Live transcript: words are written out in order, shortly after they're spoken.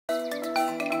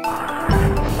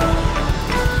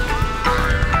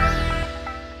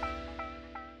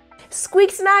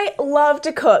Squeaks and I love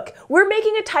to cook. We're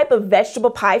making a type of vegetable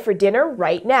pie for dinner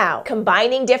right now.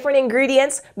 Combining different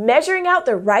ingredients, measuring out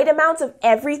the right amounts of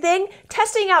everything,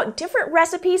 testing out different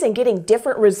recipes and getting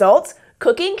different results.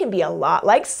 Cooking can be a lot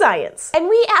like science. And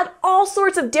we add all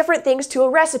sorts of different things to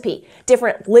a recipe.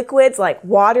 Different liquids like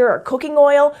water or cooking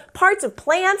oil, parts of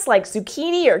plants like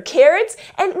zucchini or carrots,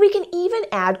 and we can even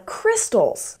add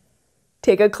crystals.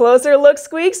 Take a closer look,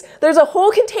 Squeaks. There's a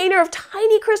whole container of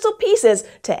tiny crystal pieces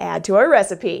to add to our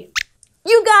recipe.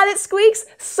 You got it, Squeaks!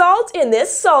 Salt in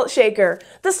this salt shaker.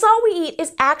 The salt we eat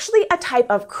is actually a type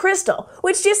of crystal,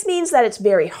 which just means that it's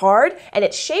very hard and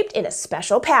it's shaped in a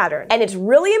special pattern. And it's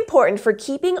really important for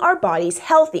keeping our bodies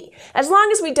healthy, as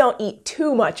long as we don't eat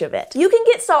too much of it. You can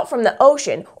get salt from the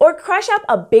ocean or crush up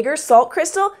a bigger salt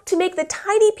crystal to make the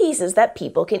tiny pieces that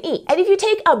people can eat. And if you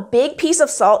take a big piece of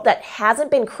salt that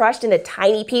hasn't been crushed into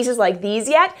tiny pieces like these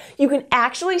yet, you can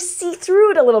actually see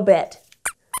through it a little bit.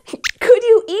 Could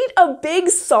you eat a big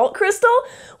salt crystal?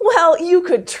 Well, you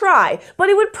could try, but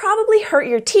it would probably hurt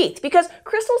your teeth because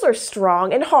crystals are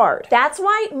strong and hard. That's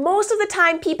why most of the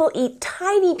time people eat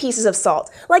tiny pieces of salt,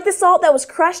 like the salt that was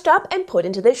crushed up and put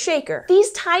into this shaker.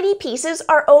 These tiny pieces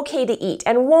are okay to eat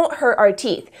and won't hurt our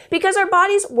teeth because our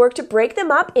bodies work to break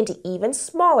them up into even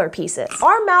smaller pieces.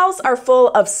 Our mouths are full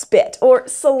of spit or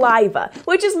saliva,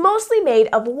 which is mostly made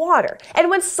of water. And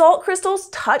when salt crystals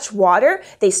touch water,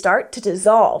 they start to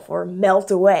dissolve or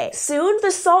melt away. Soon,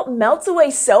 the salt melts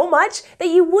away so much that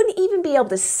you wouldn't even be able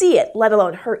to see it, let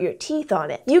alone hurt your teeth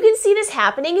on it. You can see this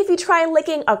happening if you try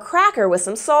licking a cracker with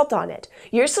some salt on it.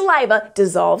 Your saliva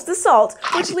dissolves the salt,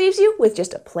 which leaves you with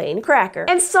just a plain cracker.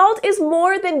 And salt is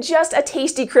more than just a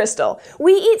tasty crystal.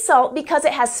 We eat salt because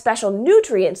it has special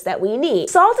nutrients that we need.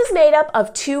 Salt is made up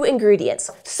of two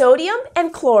ingredients, sodium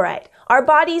and chloride. Our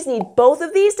bodies need both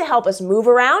of these to help us move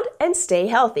around and stay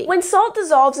healthy. When salt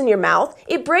dissolves in your mouth,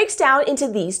 it breaks down into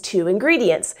these two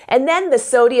ingredients, and then the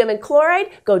sodium and chloride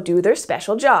go do their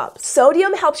special job.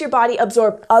 Sodium helps your body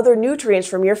absorb other nutrients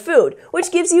from your food,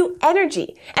 which gives you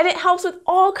energy, and it helps with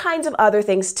all kinds of other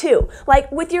things too, like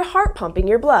with your heart pumping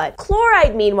your blood.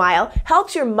 Chloride, meanwhile,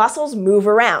 helps your muscles move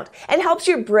around and helps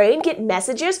your brain get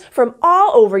messages from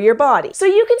all over your body. So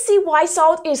you can see why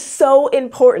salt is so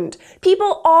important.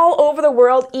 People all over the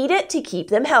world eat it to keep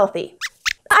them healthy.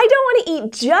 I don't want to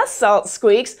eat just salt,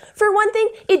 Squeaks. For one thing,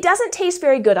 it doesn't taste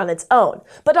very good on its own.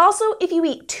 But also, if you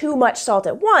eat too much salt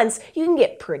at once, you can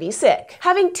get pretty sick.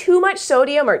 Having too much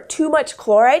sodium or too much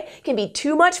chloride can be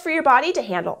too much for your body to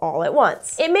handle all at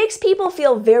once. It makes people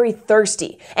feel very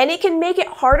thirsty, and it can make it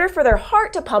harder for their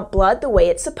heart to pump blood the way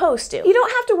it's supposed to. You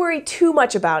don't have to worry too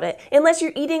much about it unless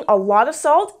you're eating a lot of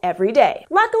salt every day.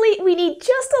 Luckily, we need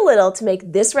just a little to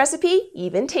make this recipe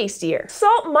even tastier.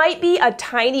 Salt might be a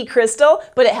tiny crystal,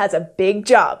 but it has a big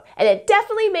job, and it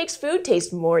definitely makes food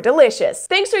taste more delicious.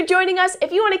 Thanks for joining us.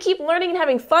 If you want to keep learning and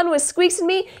having fun with Squeaks and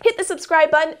me, hit the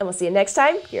subscribe button, and we'll see you next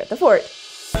time here at the fort.